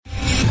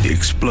The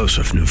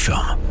explosive new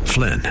film,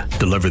 Flynn,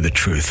 deliver the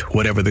truth,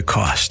 whatever the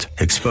cost,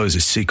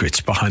 exposes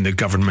secrets behind the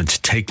government's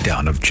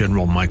takedown of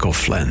General Michael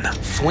Flynn.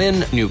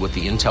 Flynn knew what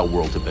the intel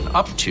world had been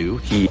up to.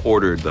 He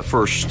ordered the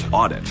first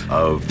audit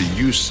of the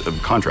use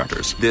of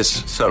contractors.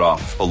 This set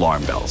off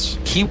alarm bells.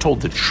 He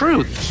told the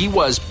truth. He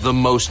was the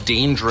most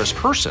dangerous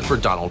person for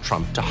Donald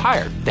Trump to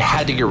hire. They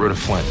had to get rid of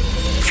Flynn.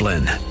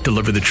 Flynn,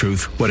 deliver the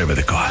truth, whatever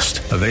the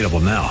cost. Available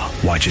now.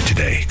 Watch it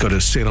today. Go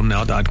to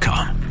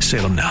salemnow.com.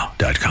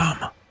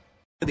 salemnow.com.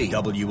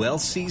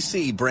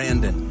 WLCC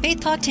Brandon.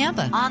 Faith Talk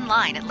Tampa.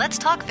 Online at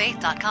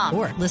letstalkfaith.com.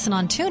 Or listen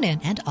on TuneIn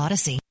and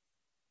Odyssey.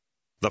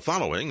 The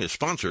following is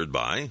sponsored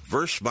by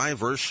Verse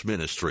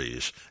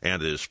Ministries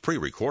and is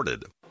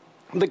pre-recorded.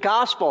 The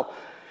gospel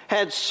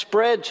had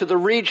spread to the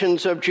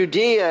regions of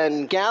Judea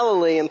and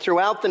Galilee and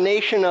throughout the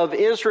nation of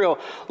Israel.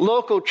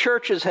 Local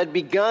churches had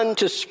begun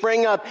to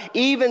spring up.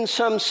 Even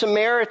some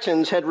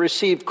Samaritans had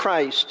received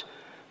Christ.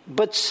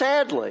 But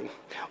sadly,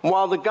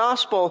 while the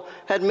gospel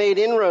had made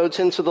inroads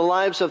into the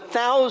lives of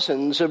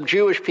thousands of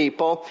Jewish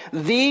people,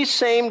 these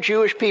same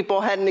Jewish people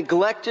had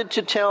neglected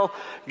to tell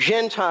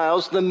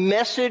Gentiles the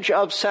message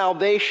of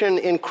salvation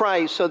in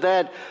Christ, so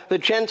that the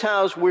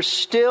Gentiles were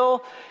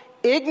still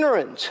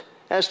ignorant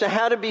as to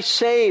how to be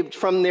saved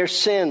from their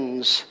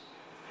sins.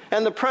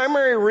 And the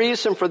primary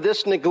reason for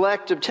this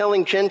neglect of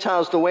telling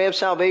Gentiles the way of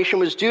salvation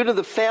was due to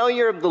the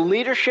failure of the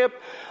leadership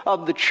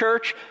of the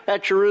church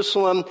at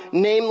Jerusalem,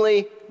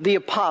 namely the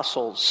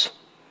apostles.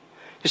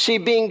 You see,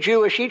 being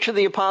Jewish, each of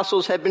the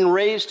apostles had been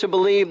raised to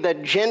believe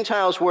that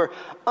Gentiles were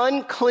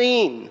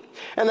unclean,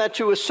 and that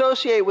to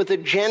associate with a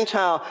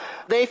Gentile,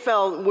 they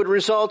felt would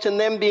result in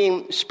them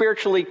being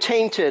spiritually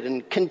tainted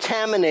and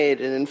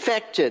contaminated and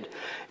infected.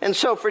 And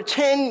so for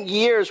 10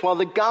 years, while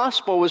the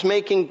gospel was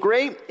making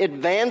great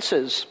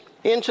advances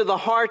into the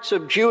hearts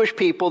of Jewish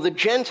people, the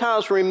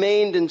Gentiles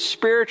remained in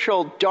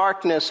spiritual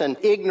darkness and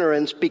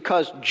ignorance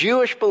because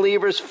Jewish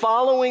believers,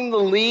 following the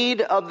lead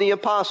of the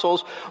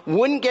apostles,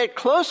 wouldn't get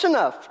close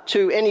enough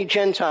to any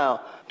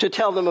Gentile to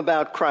tell them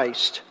about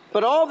Christ.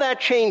 But all that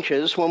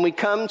changes when we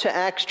come to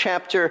Acts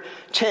chapter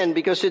 10,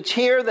 because it's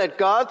here that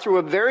God, through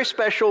a very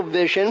special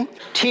vision,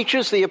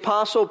 teaches the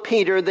apostle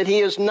Peter that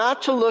he is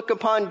not to look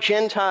upon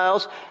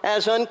Gentiles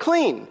as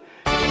unclean.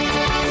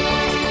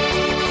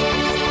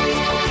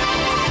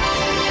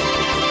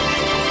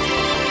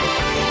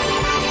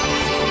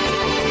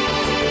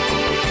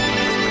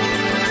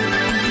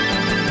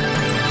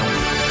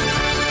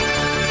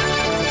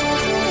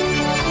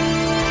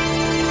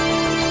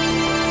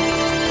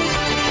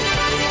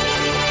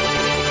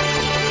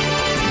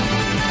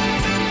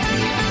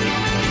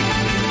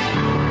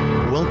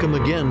 Welcome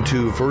again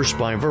to Verse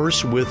by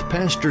Verse with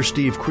Pastor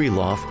Steve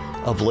Kreloff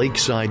of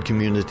Lakeside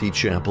Community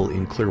Chapel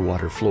in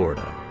Clearwater,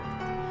 Florida.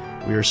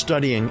 We are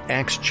studying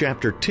Acts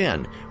chapter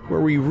 10, where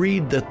we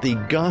read that the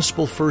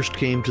gospel first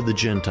came to the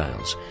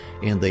Gentiles,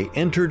 and they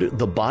entered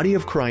the body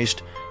of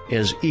Christ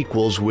as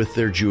equals with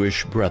their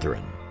Jewish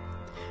brethren.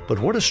 But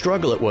what a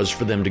struggle it was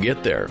for them to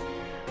get there.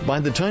 By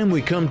the time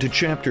we come to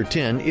chapter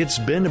 10, it's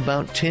been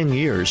about 10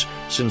 years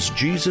since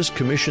Jesus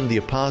commissioned the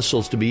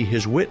apostles to be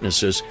his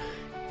witnesses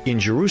in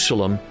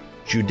Jerusalem,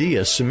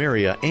 Judea,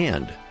 Samaria,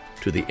 and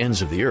to the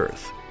ends of the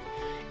earth.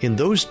 In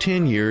those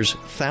 10 years,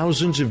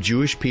 thousands of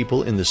Jewish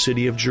people in the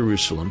city of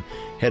Jerusalem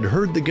had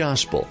heard the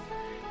gospel,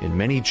 and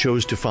many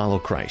chose to follow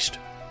Christ.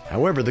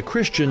 However, the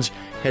Christians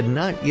had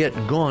not yet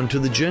gone to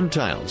the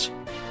Gentiles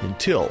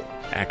until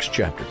Acts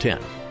chapter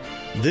 10.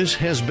 This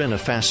has been a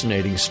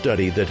fascinating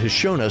study that has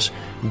shown us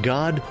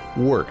God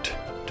worked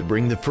to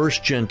bring the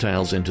first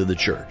Gentiles into the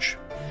church.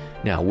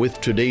 Now, with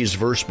today's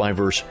Verse by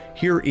Verse,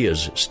 here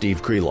is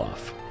Steve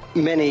Kreloff.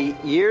 Many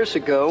years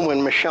ago,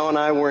 when Michelle and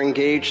I were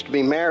engaged to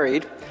be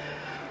married,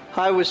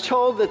 I was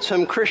told that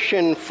some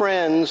Christian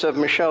friends of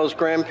Michelle's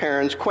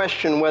grandparents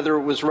questioned whether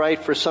it was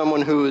right for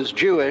someone who was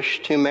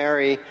Jewish to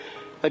marry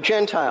a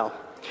Gentile.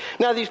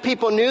 Now, these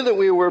people knew that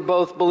we were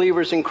both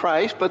believers in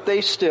Christ, but they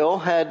still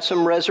had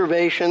some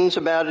reservations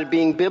about it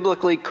being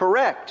biblically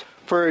correct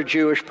for a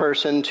Jewish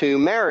person to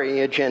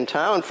marry a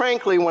Gentile. And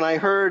frankly, when I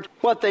heard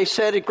what they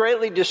said, it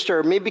greatly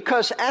disturbed me,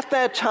 because at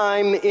that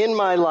time in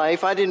my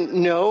life, I didn't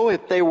know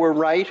if they were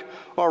right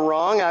or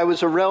wrong. I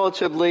was a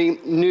relatively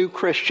new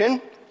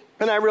Christian,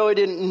 and I really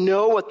didn't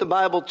know what the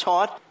Bible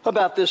taught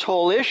about this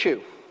whole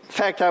issue. In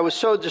fact, I was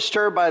so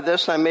disturbed by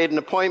this, I made an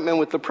appointment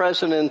with the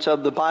president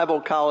of the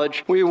Bible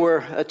college we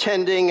were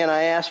attending, and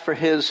I asked for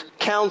his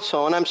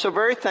counsel. And I'm so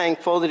very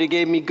thankful that he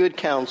gave me good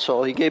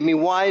counsel. He gave me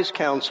wise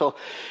counsel.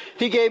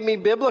 He gave me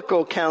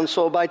biblical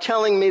counsel by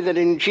telling me that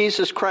in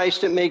Jesus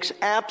Christ it makes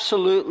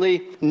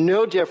absolutely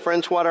no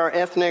difference what our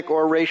ethnic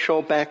or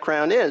racial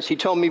background is. He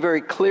told me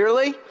very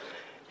clearly,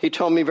 he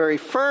told me very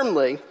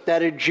firmly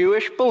that a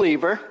Jewish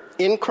believer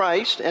in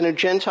Christ and a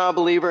Gentile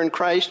believer in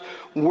Christ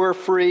were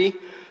free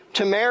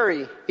to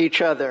marry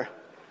each other.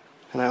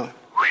 And I went,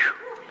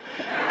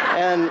 whew.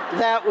 And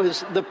that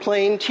was the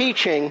plain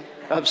teaching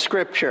of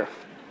Scripture.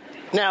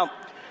 Now,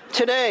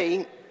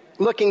 today,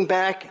 looking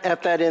back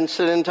at that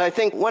incident, I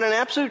think what an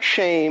absolute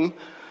shame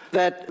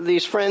that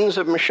these friends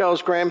of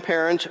Michelle's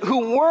grandparents,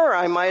 who were,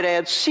 I might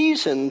add,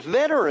 seasoned,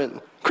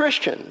 veteran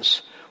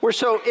Christians, were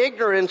so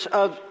ignorant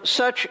of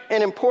such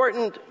an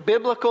important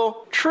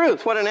biblical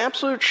truth. What an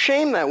absolute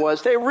shame that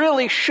was. They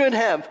really should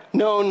have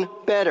known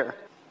better.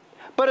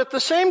 But at the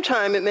same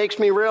time, it makes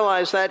me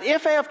realize that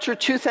if after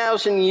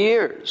 2,000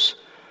 years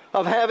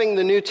of having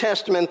the New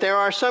Testament, there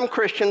are some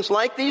Christians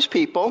like these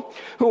people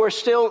who are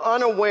still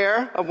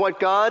unaware of what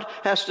God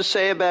has to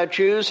say about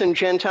Jews and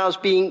Gentiles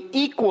being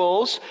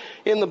equals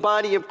in the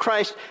body of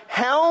Christ,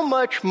 how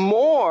much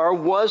more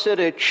was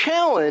it a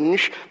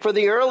challenge for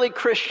the early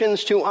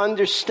Christians to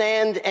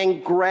understand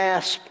and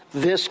grasp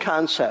this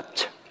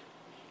concept?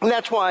 And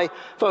that's why,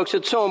 folks,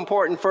 it's so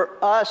important for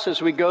us as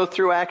we go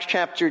through Acts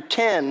chapter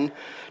 10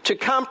 to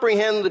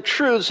comprehend the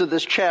truths of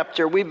this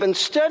chapter. We've been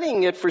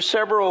studying it for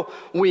several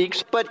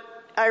weeks, but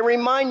I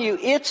remind you,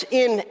 it's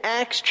in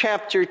Acts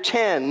chapter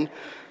 10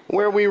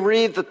 where we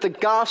read that the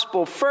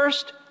gospel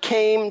first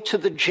came to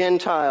the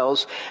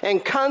Gentiles,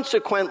 and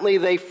consequently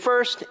they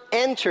first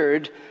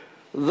entered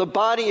the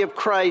body of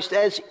Christ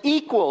as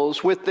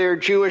equals with their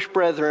Jewish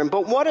brethren.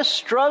 But what a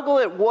struggle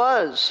it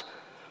was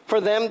for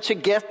them to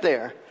get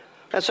there.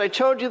 As I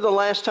told you the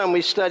last time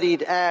we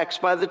studied Acts,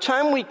 by the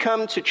time we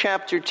come to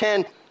chapter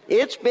 10,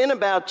 it's been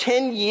about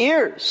 10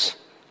 years.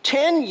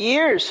 10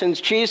 years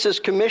since Jesus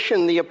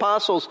commissioned the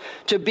apostles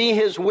to be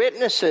his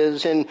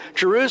witnesses in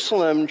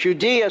Jerusalem,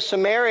 Judea,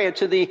 Samaria,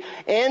 to the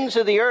ends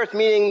of the earth,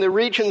 meaning the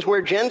regions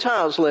where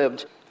Gentiles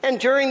lived. And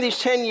during these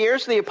 10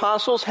 years, the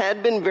apostles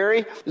had been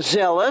very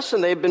zealous,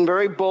 and they've been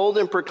very bold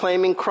in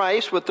proclaiming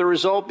Christ, with the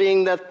result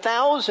being that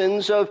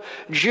thousands of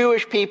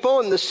Jewish people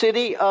in the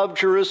city of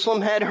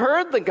Jerusalem had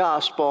heard the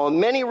gospel, and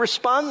many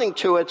responding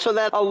to it, so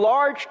that a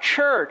large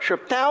church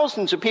of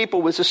thousands of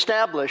people was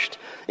established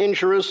in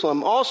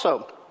Jerusalem.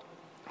 Also,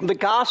 the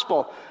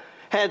gospel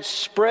had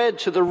spread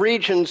to the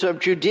regions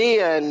of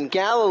Judea and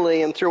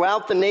Galilee and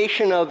throughout the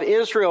nation of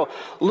Israel.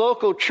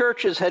 Local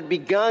churches had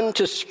begun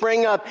to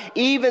spring up.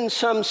 Even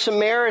some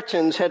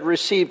Samaritans had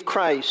received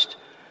Christ.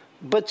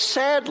 But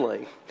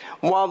sadly,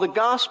 while the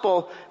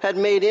gospel had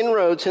made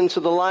inroads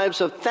into the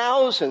lives of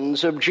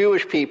thousands of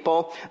Jewish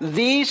people,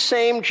 these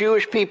same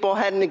Jewish people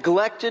had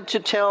neglected to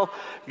tell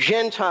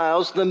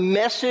Gentiles the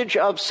message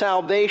of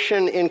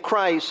salvation in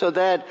Christ, so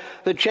that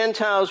the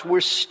Gentiles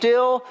were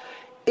still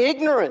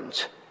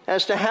ignorant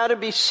as to how to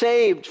be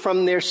saved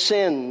from their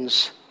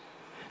sins.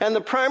 And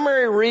the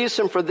primary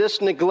reason for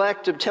this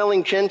neglect of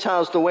telling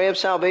Gentiles the way of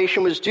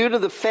salvation was due to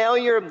the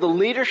failure of the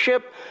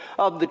leadership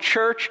of the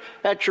church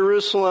at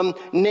Jerusalem,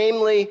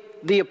 namely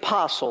the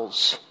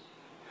apostles.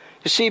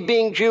 You see,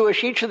 being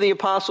Jewish, each of the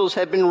apostles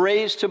had been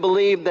raised to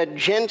believe that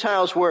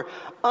Gentiles were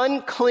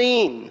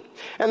unclean,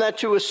 and that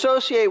to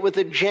associate with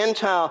a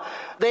Gentile,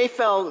 they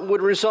felt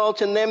would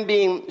result in them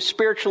being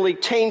spiritually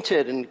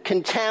tainted and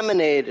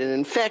contaminated and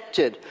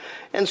infected.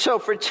 And so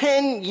for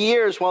 10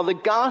 years, while the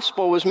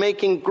gospel was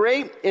making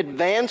great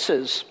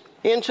advances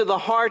into the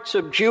hearts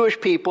of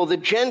Jewish people, the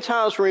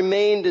Gentiles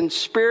remained in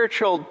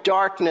spiritual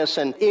darkness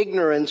and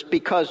ignorance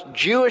because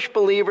Jewish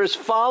believers,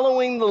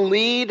 following the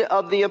lead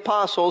of the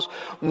apostles,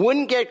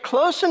 wouldn't get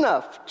close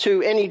enough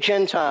to any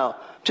Gentile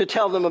to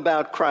tell them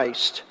about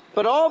Christ.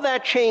 But all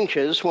that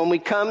changes when we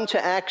come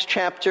to Acts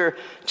chapter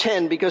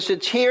 10, because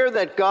it's here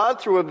that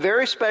God, through a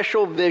very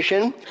special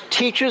vision,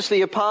 teaches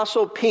the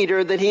apostle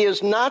Peter that he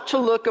is not to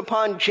look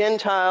upon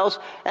Gentiles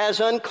as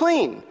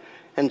unclean.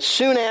 And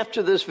soon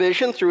after this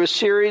vision, through a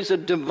series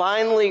of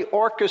divinely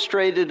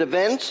orchestrated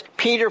events,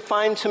 Peter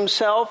finds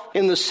himself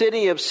in the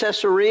city of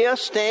Caesarea,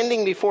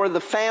 standing before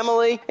the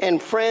family and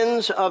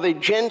friends of a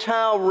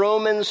Gentile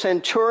Roman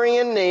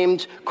centurion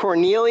named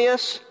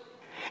Cornelius.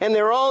 And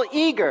they're all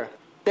eager.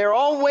 They're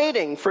all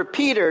waiting for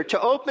Peter to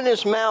open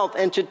his mouth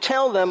and to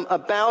tell them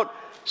about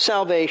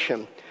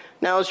salvation.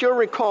 Now, as you'll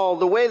recall,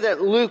 the way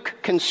that Luke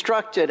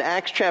constructed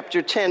Acts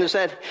chapter 10 is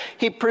that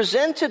he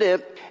presented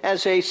it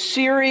as a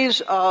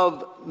series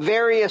of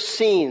various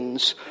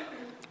scenes,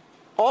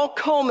 all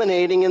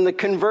culminating in the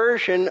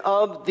conversion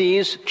of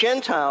these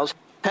Gentiles.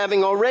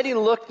 Having already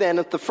looked then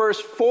at the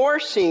first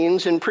 4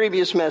 scenes in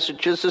previous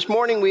messages, this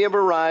morning we have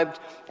arrived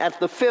at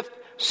the 5th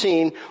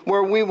scene,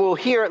 where we will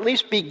hear, at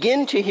least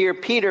begin to hear,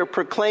 Peter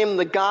proclaim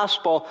the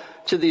gospel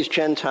to these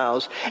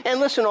Gentiles.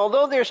 And listen,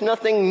 although there's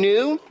nothing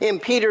new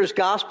in Peter's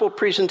gospel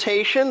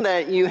presentation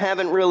that you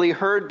haven't really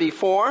heard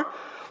before,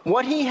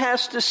 what he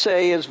has to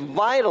say is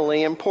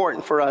vitally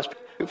important for us.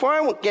 Before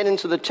I get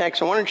into the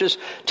text, I want to just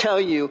tell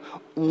you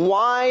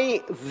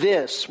why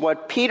this,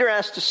 what Peter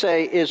has to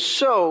say, is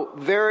so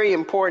very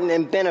important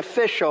and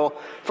beneficial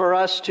for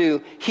us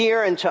to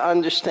hear and to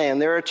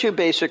understand. There are 2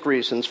 basic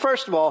reasons.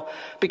 First of all,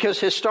 because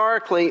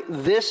historically,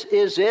 this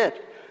is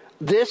it.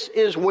 This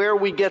is where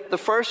we get the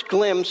first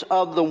glimpse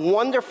of the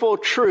wonderful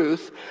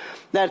truth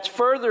that's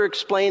further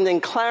explained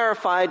and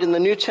clarified in the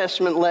New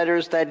Testament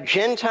letters, that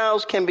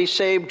Gentiles can be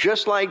saved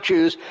just like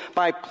Jews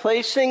by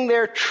placing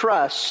their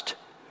trust,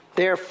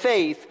 their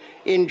faith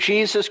in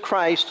Jesus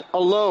Christ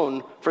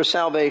alone for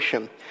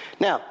salvation.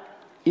 Now,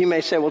 you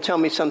may say, well, tell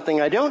me something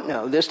I don't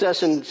know. This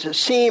doesn't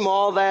seem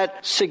all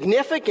that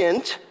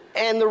significant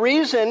And the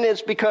reason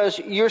is because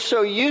you're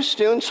so used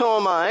to, and so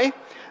am I,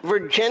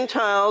 where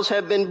Gentiles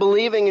have been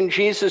believing in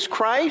Jesus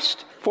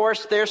Christ for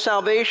their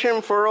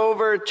salvation for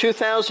over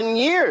 2,000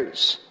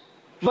 years.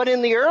 But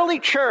in the early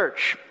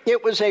church,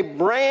 it was a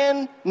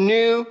brand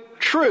new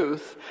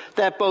truth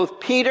that both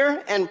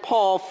Peter and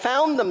Paul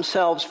found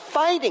themselves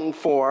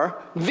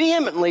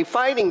vehemently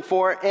fighting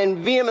for, and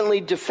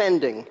vehemently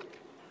defending.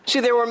 See,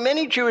 there were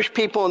many Jewish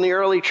people in the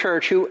early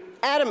church who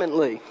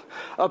adamantly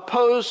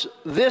opposed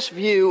this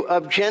view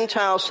of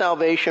Gentile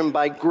salvation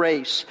by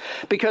grace,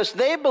 because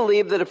they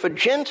believed that if a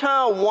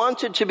Gentile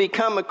wanted to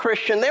become a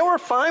Christian, they were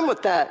fine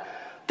with that.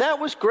 That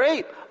was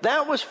great.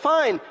 That was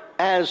fine,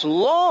 as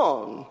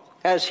long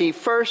as he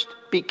first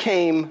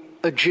became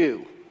a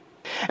Jew.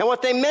 And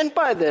what they meant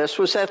by this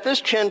was that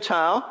this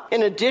Gentile,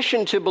 in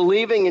addition to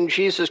believing in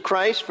Jesus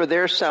Christ for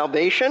their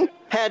salvation,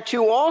 had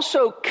to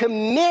also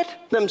commit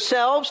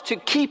themselves to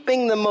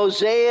keeping the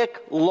Mosaic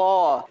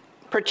law,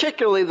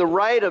 particularly the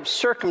rite of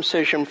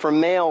circumcision for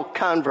male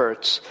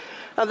converts.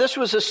 Now, this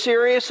was a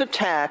serious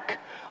attack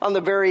on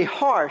the very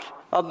heart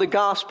of the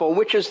gospel,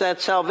 which is that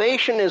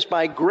salvation is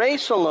by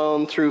grace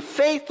alone, through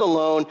faith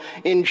alone,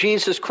 in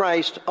Jesus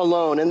Christ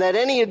alone, and that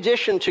any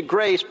addition to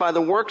grace by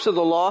the works of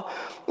the law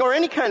or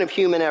any kind of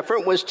human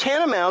effort was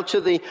tantamount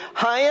to the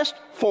highest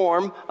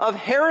form of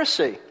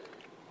heresy.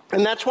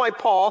 And that's why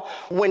Paul,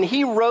 when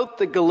he wrote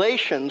the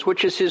Galatians,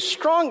 which is his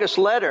strongest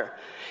letter,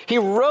 he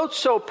wrote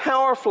so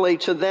powerfully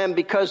to them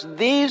because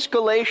these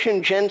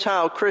Galatian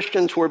Gentile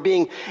Christians were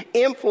being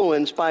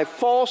influenced by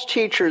false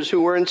teachers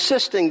who were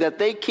insisting that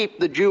they keep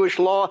the Jewish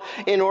law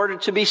in order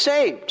to be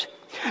saved.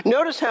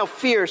 Notice how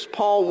fierce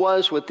Paul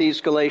was with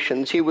these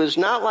Galatians. He was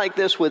not like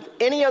this with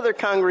any other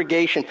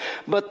congregation,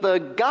 but the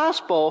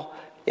gospel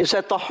is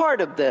at the heart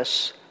of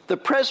this, the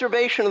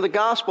preservation of the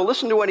gospel.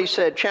 Listen to what he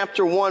said,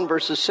 chapter 1,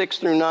 verses 6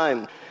 through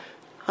 9.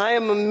 I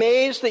am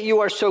amazed that you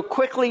are so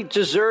quickly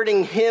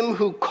deserting him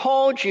who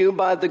called you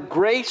by the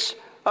grace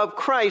of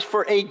Christ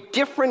for a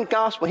different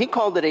gospel. He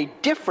called it a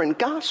different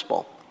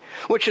gospel,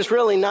 which is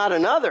really not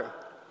another.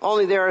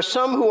 Only there are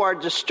some who are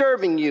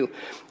disturbing you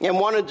and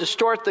want to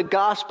distort the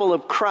gospel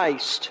of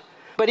Christ.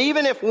 But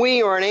even if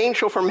we or an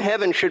angel from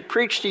heaven should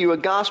preach to you a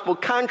gospel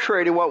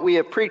contrary to what we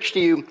have preached to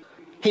you,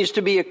 he's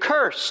to be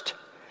accursed.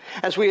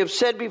 As we have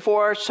said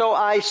before, so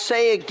I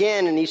say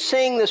again, and he's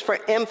saying this for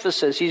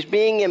emphasis. He's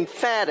being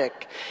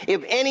emphatic.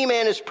 If any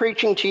man is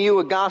preaching to you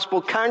a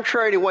gospel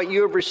contrary to what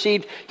you have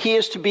received, he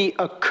is to be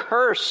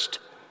accursed.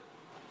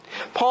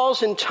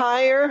 Paul's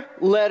entire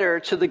letter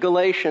to the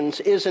Galatians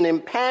is an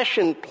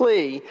impassioned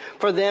plea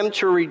for them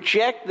to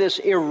reject this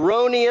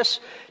erroneous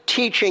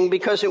teaching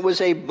because it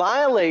was a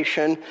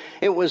violation,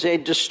 it was a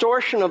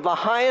distortion of the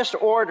highest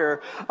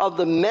order of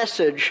the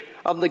message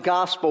of the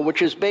gospel,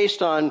 which is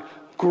based on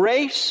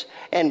grace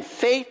and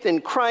faith in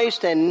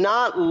Christ and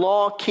not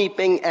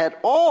law-keeping at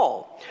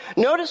all.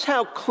 Notice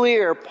how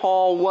clear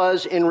Paul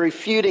was in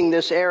refuting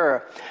this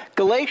error.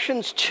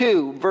 Galatians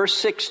 2, verse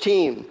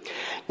 16.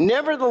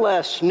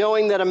 Nevertheless,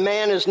 knowing that a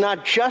man is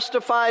not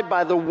justified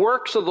by the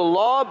works of the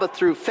law, but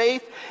through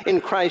faith in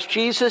Christ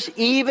Jesus,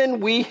 even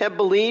we have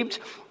believed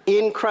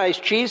in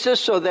Christ Jesus,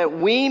 so that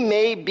we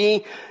may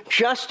be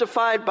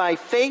justified by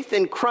faith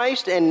in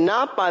Christ and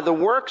not by the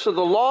works of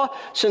the law,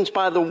 since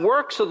by the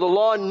works of the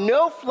law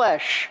no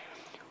flesh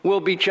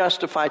will be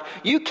justified.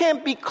 You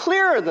can't be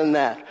clearer than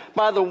that.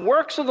 By the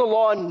works of the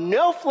law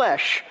no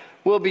flesh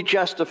will be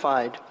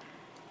justified.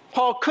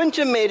 Paul couldn't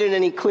have made it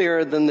any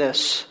clearer than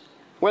this.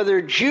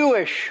 Whether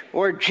Jewish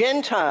or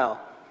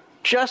Gentile,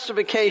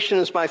 justification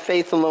is by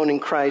faith alone in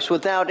Christ,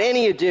 without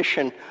any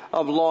addition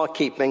of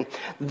law-keeping.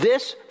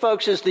 This,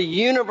 folks, is the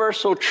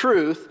universal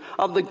truth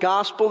of the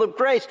gospel of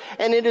grace,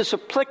 and it is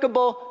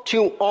applicable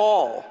to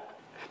all.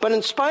 But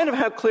in spite of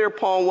how clear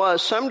Paul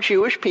was, some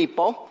Jewish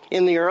people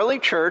in the early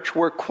church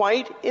were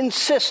quite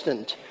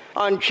insistent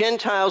on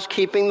Gentiles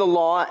keeping the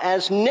law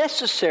as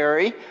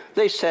necessary,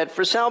 they said,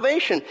 for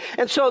salvation.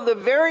 And so the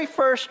very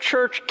first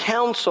church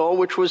council,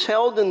 which was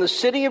held in the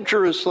city of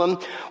Jerusalem,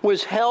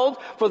 was held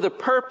for the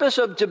purpose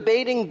of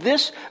debating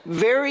this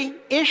very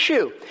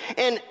issue.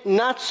 And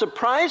not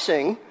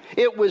surprising,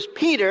 it was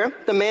Peter,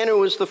 the man who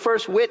was the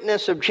first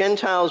witness of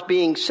Gentiles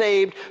being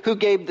saved, who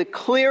gave the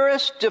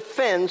clearest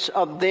defense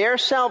of their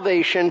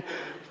salvation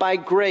by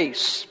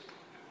grace.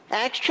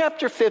 Acts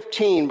chapter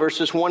 15,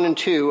 verses 1 and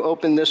 2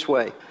 open this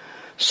way.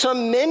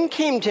 Some men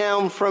came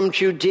down from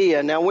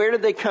Judea. Now, where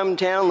did they come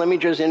down? Let me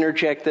just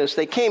interject this.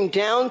 They came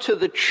down to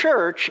the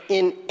church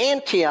in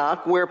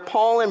Antioch, where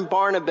Paul and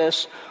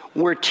Barnabas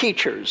were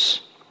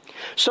teachers.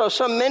 So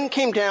some men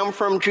came down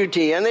from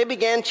Judea, and they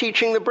began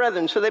teaching the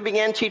brethren. So they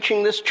began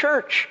teaching this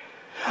church.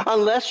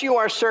 Unless you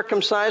are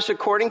circumcised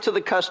according to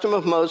the custom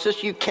of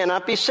Moses, you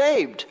cannot be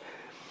saved.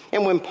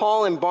 And when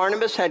Paul and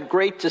Barnabas had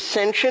great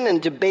dissension and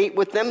debate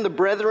with them, the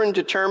brethren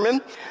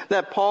determined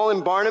that Paul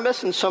and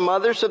Barnabas and some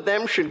others of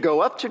them should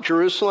go up to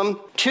Jerusalem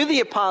to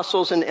the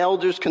apostles and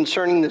elders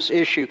concerning this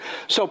issue.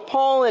 So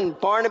Paul and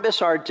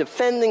Barnabas are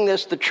defending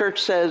this. The church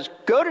says,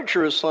 go to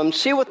Jerusalem,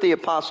 see what the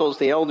apostles,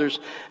 the elders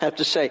have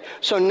to say.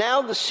 So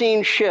now the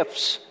scene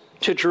shifts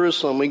to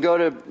Jerusalem. We go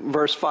to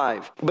verse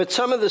 5. But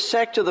some of the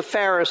sect of the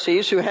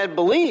Pharisees who had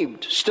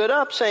believed stood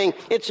up, saying,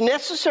 it's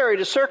necessary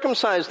to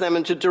circumcise them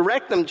and to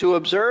direct them to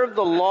observe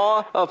the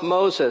law of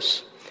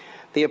Moses.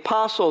 The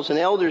apostles and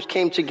elders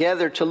came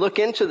together to look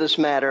into this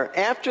matter.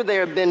 After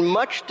there had been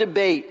much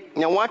debate,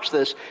 now watch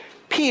this,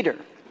 Peter,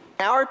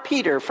 our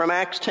Peter from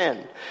Acts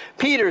 10,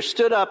 Peter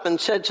stood up and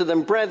said to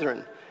them,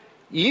 brethren,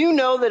 you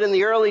know that in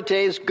the early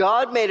days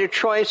God made a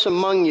choice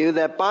among you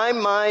that by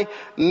my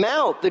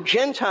mouth the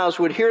Gentiles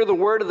would hear the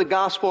word of the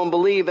gospel and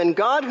believe. And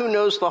God, who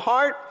knows the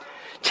heart,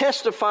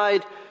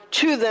 testified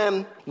to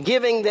them,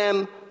 giving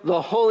them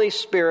the Holy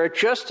Spirit,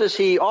 just as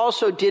he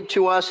also did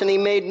to us. And he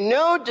made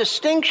no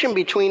distinction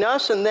between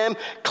us and them,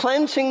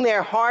 cleansing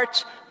their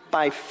hearts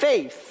by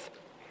faith.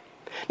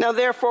 Now,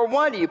 therefore,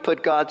 why do you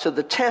put God to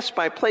the test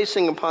by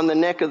placing upon the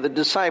neck of the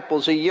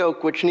disciples a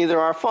yoke which neither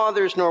our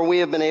fathers nor we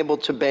have been able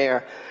to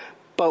bear?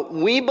 But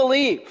we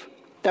believe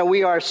that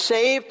we are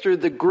saved through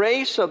the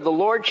grace of the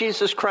Lord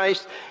Jesus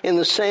Christ in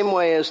the same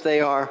way as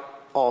they are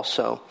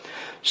also.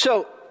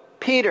 So,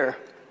 Peter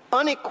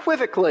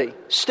unequivocally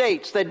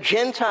states that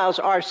Gentiles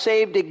are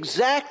saved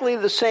exactly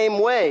the same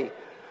way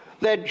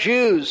that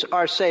Jews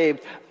are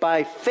saved,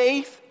 by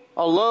faith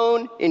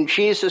alone in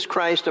Jesus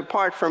Christ,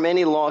 apart from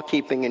any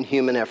law-keeping and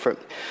human effort.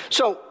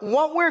 So,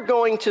 what we're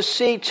going to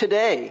see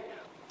today,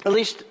 at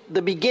least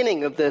the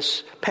beginning of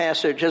this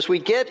passage, as we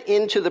get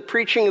into the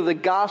preaching of the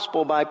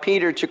gospel by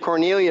Peter to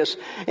Cornelius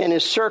and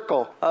his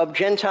circle of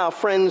Gentile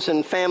friends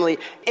and family,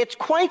 it's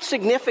quite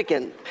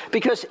significant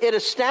because it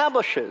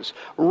establishes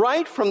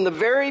right from the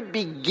very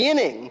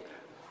beginning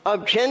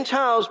of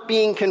Gentiles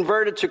being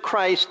converted to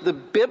Christ the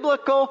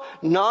biblical,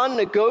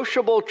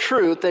 non-negotiable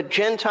truth that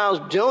Gentiles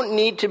don't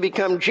need to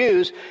become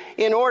Jews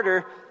in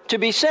order to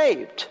be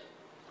saved.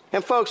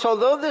 And folks,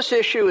 although this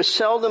issue is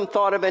seldom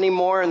thought of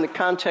anymore in the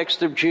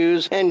context of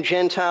Jews and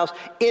Gentiles,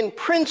 in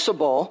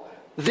principle,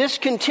 this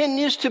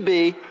continues to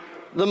be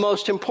the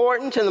most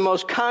important and the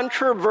most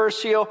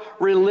controversial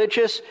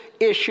religious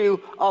issue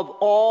of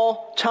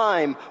all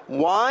time.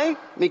 Why?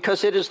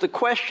 Because it is the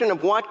question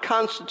of what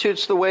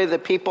constitutes the way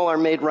that people are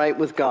made right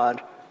with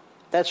God.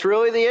 That's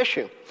really the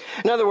issue.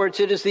 In other words,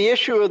 it is the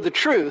issue of the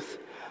truth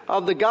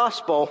of the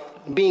gospel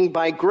being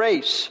by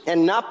grace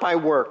and not by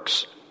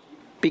works,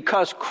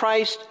 because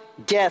Christ's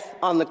death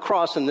on the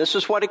cross, and this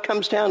is what it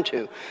comes down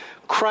to,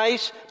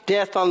 Christ's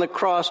death on the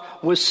cross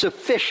was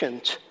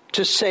sufficient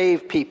to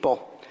save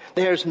people.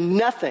 There's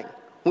nothing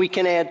we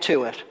can add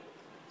to it.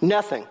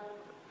 Nothing.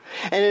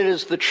 And it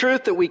is the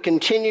truth that we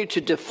continue to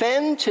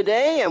defend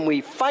today and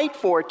we fight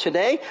for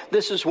today.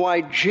 This is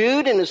why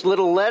Jude in his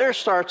little letter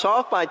starts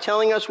off by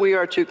telling us we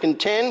are to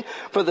contend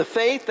for the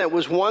faith that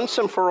was once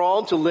and for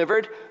all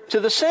delivered to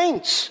the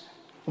saints.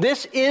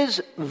 This is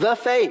the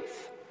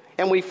faith.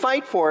 And we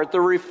fight for it.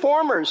 The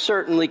reformers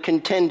certainly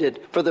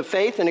contended for the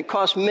faith, and it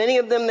cost many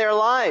of them their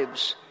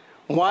lives.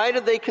 Why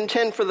did they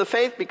contend for the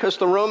faith? Because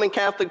the Roman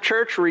Catholic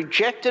Church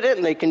rejected it,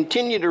 and they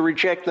continue to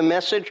reject the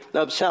message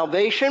of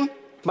salvation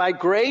by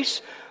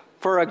grace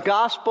for a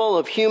gospel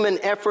of human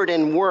effort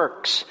and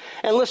works.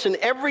 And listen,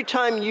 every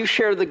time you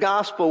share the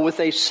gospel with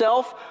a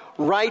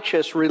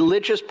self-righteous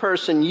religious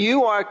person,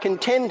 you are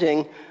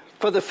contending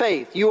for the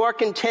faith. You are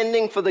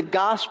contending for the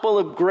gospel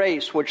of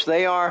grace, which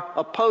they are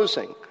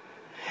opposing.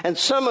 And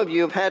some of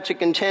you have had to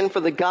contend for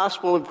the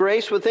gospel of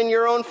grace within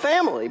your own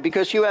family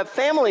because you have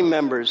family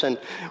members and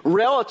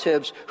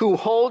relatives who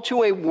hold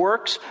to a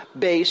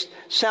works-based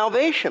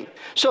salvation.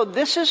 So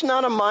this is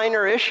not a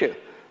minor issue.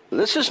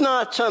 This is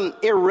not some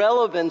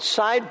irrelevant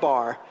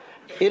sidebar.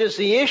 It is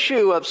the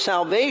issue of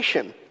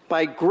salvation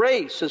by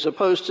grace as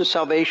opposed to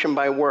salvation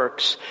by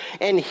works.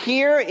 And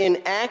here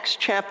in Acts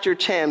chapter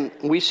 10,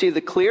 we see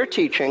the clear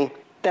teaching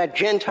that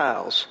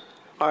Gentiles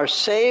are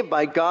saved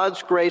by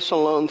God's grace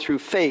alone through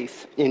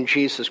faith in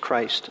Jesus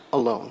Christ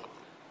alone.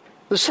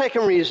 The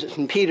second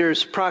reason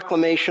Peter's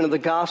proclamation of the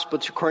gospel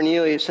to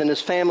Cornelius and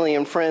his family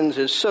and friends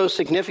is so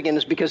significant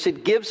is because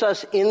it gives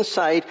us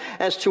insight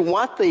as to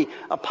what the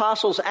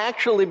apostles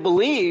actually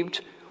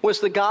believed was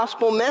the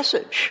gospel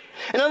message.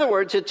 In other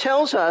words, it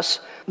tells us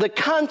the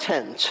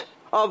content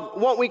of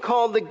what we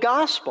call the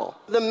gospel,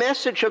 the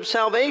message of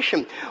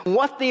salvation.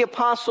 What the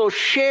apostles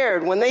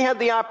shared when they had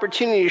the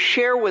opportunity to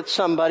share with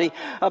somebody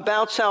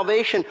about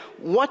salvation,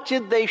 what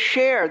did they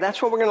share?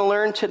 That's what we're going to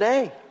learn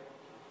today.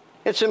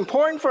 It's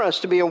important for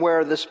us to be aware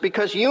of this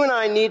because you and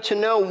I need to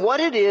know what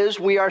it is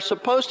we are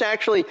supposed to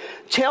actually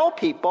tell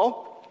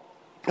people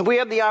if we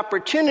have the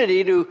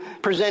opportunity to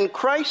present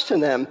Christ to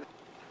them.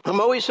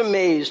 I'm always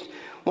amazed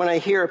when I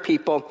hear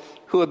people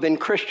who have been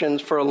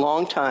Christians for a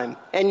long time,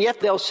 and yet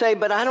they'll say,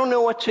 but I don't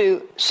know what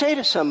to say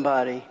to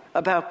somebody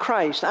about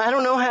Christ. I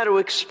don't know how to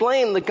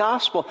explain the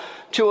gospel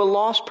to a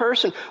lost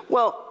person.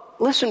 Well,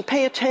 listen,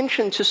 pay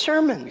attention to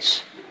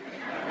sermons.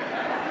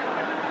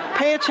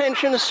 Pay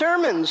attention to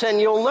sermons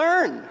and you'll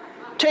learn.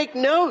 Take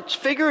notes,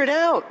 figure it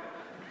out.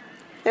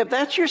 If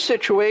that's your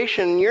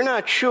situation, you're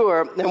not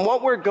sure, then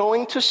what we're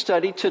going to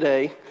study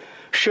today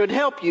should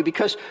help you,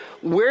 because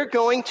we're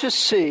going to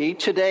see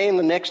today and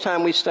the next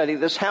time we study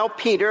this how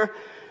Peter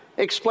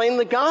explain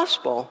the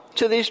gospel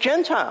to these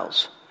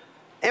Gentiles.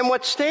 And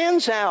what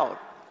stands out,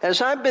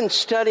 as I've been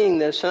studying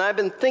this and I've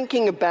been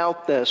thinking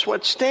about this,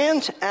 what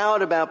stands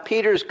out about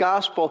Peter's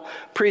gospel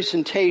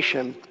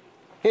presentation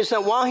is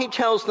that while he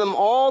tells them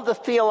all the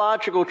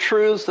theological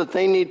truths that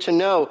they need to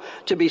know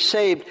to be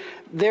saved,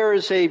 there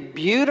is a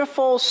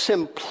beautiful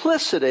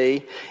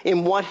simplicity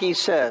in what he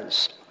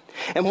says.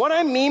 And what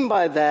I mean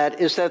by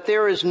that is that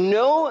there is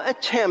no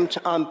attempt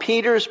on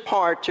Peter's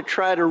part to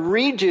try to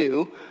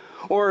redo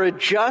or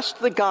adjust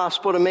the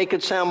gospel to make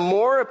it sound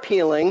more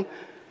appealing,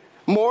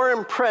 more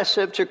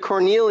impressive to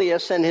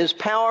Cornelius and his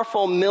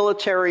powerful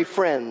military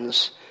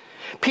friends.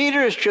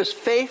 Peter is just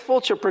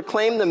faithful to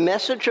proclaim the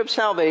message of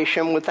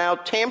salvation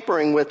without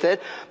tampering with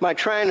it by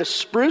trying to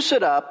spruce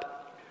it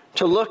up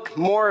to look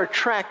more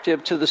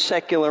attractive to the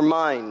secular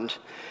mind.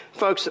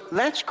 Folks,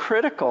 that's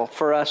critical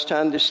for us to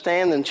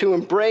understand and to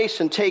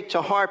embrace and take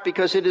to heart,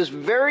 because it is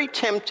very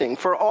tempting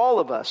for all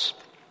of us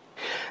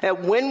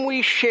that when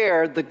we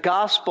share the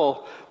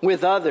gospel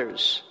with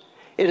others,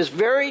 it is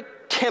very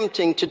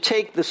tempting to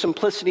take the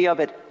simplicity of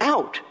it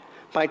out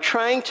by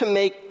trying to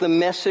make the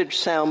message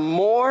sound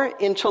more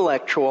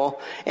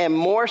intellectual and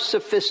more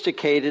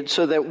sophisticated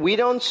so that we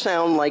don't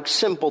sound like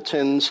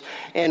simpletons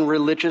and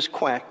religious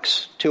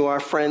quacks to our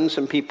friends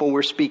and people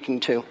we're speaking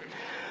to.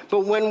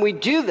 But when we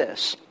do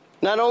this,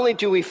 not only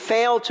do we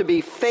fail to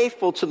be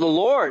faithful to the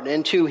Lord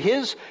and to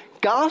His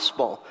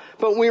gospel,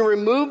 but we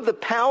remove the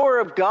power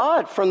of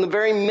God from the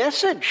very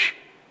message.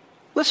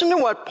 Listen to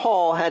what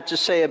Paul had to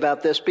say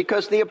about this,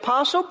 because the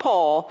Apostle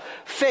Paul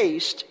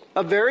faced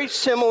a very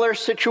similar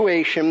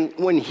situation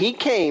when he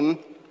came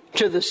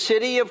to the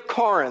city of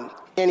Corinth,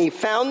 and he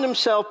found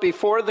himself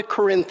before the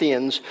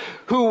Corinthians,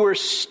 who were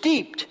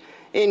steeped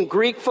in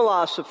Greek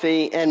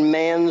philosophy and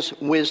man's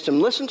wisdom.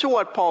 Listen to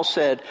what Paul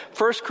said,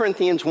 1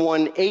 Corinthians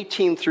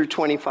 1:18 through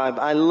 25.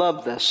 I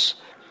love this.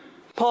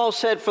 Paul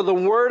said, "For the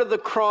word of the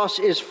cross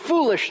is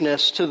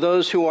foolishness to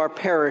those who are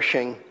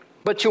perishing.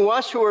 But to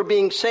us who are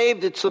being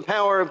saved, it's the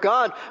power of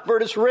God. For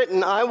it is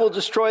written, I will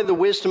destroy the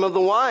wisdom of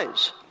the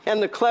wise,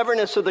 and the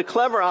cleverness of the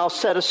clever I'll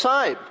set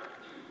aside.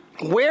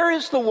 Where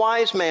is the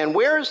wise man?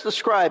 Where is the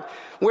scribe?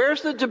 Where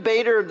is the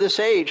debater of this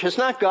age? Has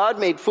not God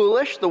made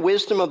foolish the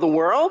wisdom of the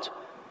world?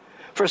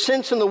 For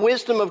since in the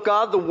wisdom of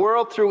God, the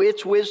world through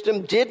its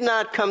wisdom did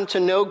not come to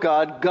know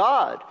God,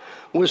 God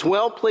was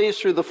well pleased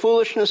through the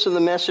foolishness of the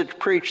message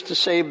preached to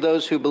save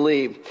those who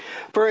believe.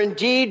 For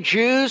indeed,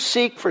 Jews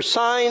seek for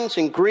signs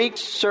and Greeks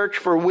search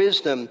for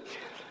wisdom.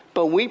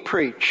 But we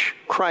preach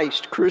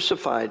Christ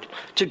crucified,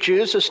 to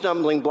Jews a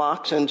stumbling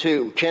block and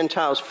to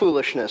Gentiles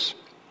foolishness.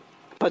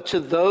 But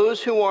to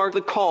those who are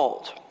the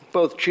called,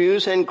 both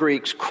Jews and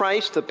Greeks,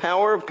 Christ the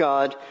power of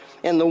God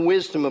and the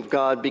wisdom of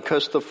God,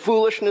 because the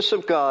foolishness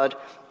of God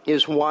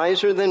is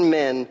wiser than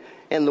men,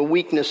 and the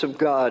weakness of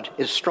God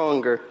is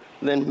stronger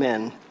than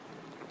men."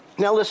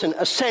 Now listen,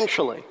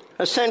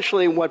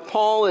 essentially what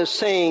Paul is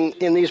saying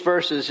in these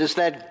verses is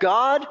that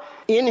God,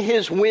 in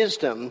His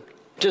wisdom,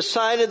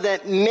 decided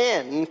that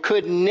men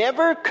could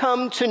never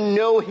come to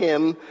know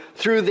Him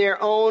through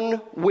their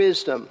own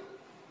wisdom.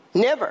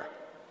 Never.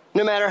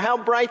 No matter how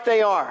bright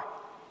they are.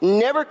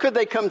 Never could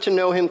they come to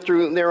know Him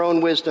through their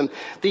own wisdom.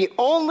 The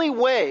only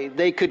way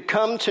they could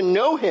come to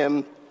know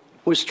Him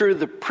was through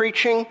the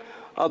preaching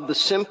of the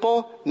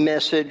simple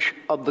message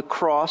of the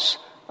cross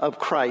of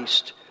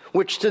Christ,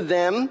 which to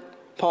them,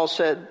 Paul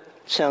said,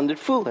 sounded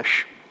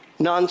foolish,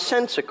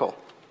 nonsensical.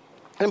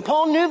 And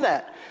Paul knew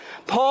that.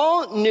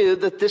 Paul knew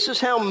that this is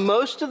how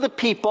most of the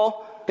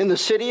people in the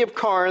city of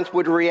Corinth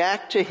would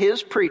react to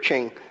his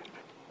preaching.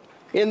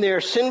 In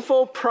their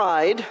sinful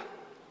pride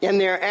and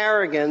their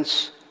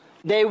arrogance,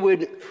 they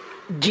would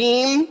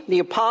deem the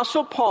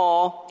Apostle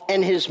Paul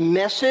and his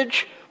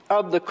message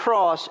of the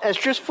cross as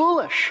just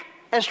foolish,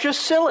 as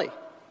just silly.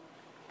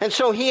 And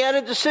so he had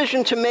a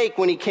decision to make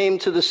when he came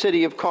to the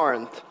city of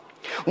Corinth.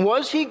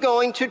 Was he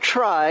going to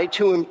try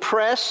to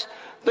impress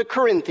the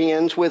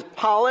Corinthians with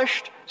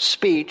polished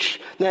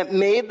speech that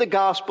made the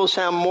gospel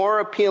sound more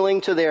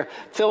appealing to their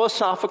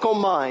philosophical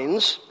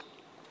minds?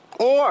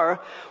 Or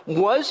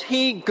was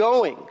he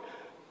going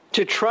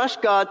to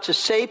trust God to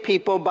save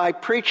people by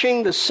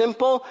preaching the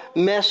simple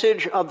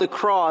message of the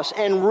cross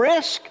and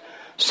risk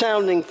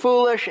sounding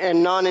foolish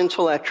and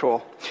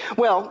non-intellectual?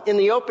 Well, in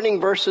the opening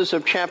verses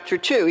of chapter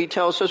 2, he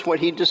tells us what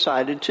he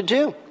decided to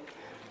do.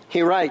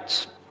 He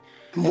writes,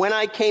 "When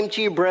I came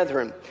to you,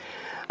 brethren,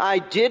 I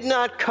did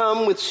not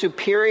come with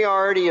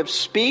superiority of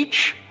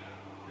speech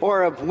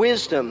or of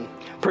wisdom,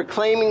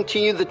 proclaiming to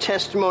you the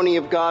testimony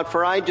of God,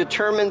 for I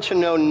determined to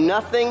know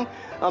nothing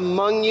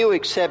among you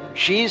except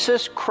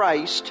Jesus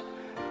Christ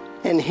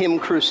and Him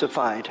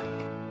crucified."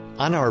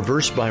 On our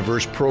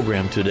verse-by-verse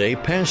program today,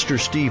 Pastor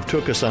Steve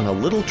took us on a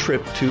little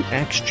trip to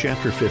Acts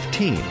chapter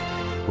 15,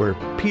 where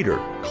Peter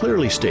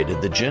clearly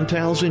stated that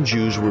Gentiles and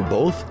Jews were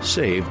both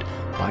saved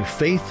by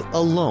faith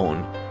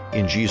alone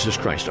in Jesus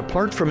Christ,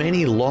 apart from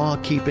any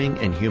law-keeping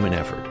and human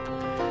effort.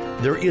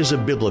 There is a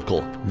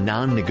biblical,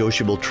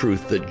 non-negotiable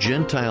truth that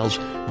Gentiles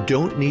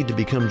don't need to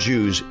become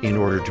Jews in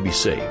order to be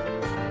saved.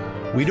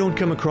 We don't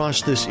come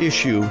across this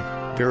issue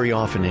very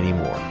often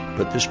anymore,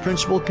 but this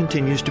principle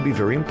continues to be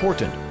very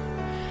important.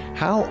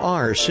 How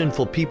are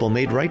sinful people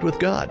made right with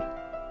God?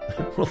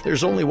 Well,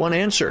 there's only one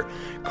answer.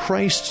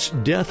 Christ's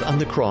death on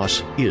the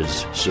cross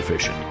is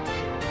sufficient.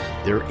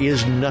 There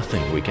is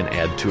nothing we can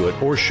add to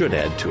it, or should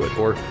add to it,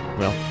 or,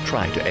 well,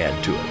 try to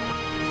add to it.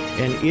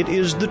 And it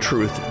is the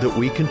truth that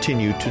we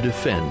continue to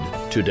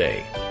defend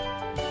today.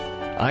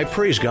 I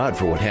praise God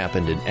for what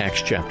happened in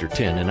Acts chapter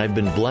 10, and I've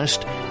been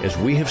blessed as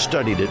we have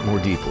studied it more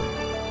deeply.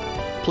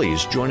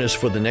 Please join us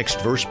for the next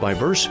verse by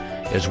verse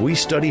as we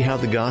study how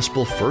the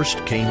gospel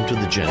first came to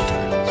the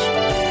Gentiles.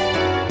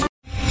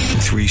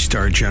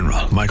 3-star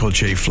General Michael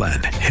J.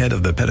 Flynn, head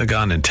of the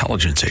Pentagon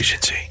Intelligence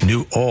Agency,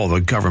 knew all the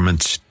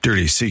government's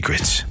dirty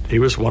secrets. He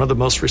was one of the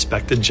most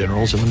respected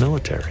generals in the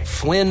military.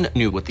 Flynn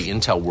knew what the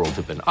intel world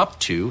had been up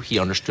to. He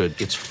understood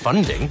its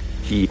funding.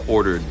 He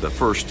ordered the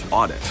first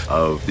audit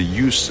of the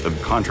use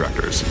of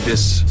contractors.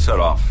 This set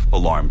off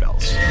alarm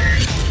bells.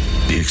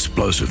 The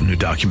explosive new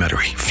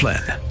documentary,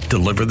 Flynn,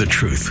 Deliver the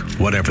Truth,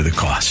 Whatever the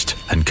Cost,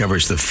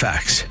 uncovers the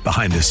facts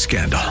behind this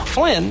scandal.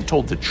 Flynn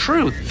told the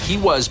truth. He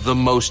was the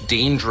most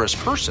dangerous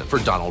person for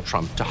Donald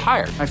Trump to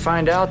hire. I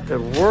find out the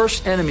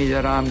worst enemy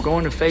that I'm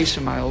going to face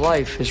in my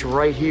life is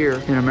right here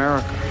in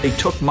America. They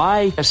took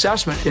my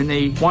assessment and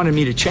they wanted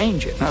me to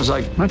change it. And I was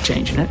like, I'm not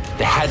changing it.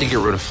 They had to get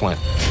rid of Flynn.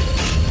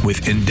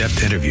 With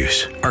in-depth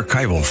interviews,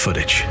 archival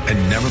footage,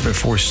 and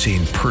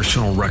never-before-seen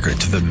personal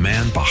records of the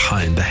man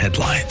behind the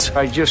headlines.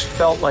 I just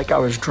felt like I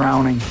was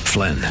drowning.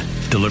 Flynn,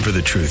 Deliver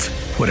the Truth,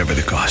 Whatever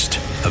the Cost.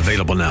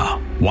 Available now.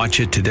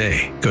 Watch it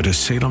today. Go to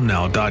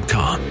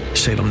salemnow.com.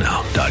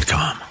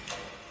 salemnow.com.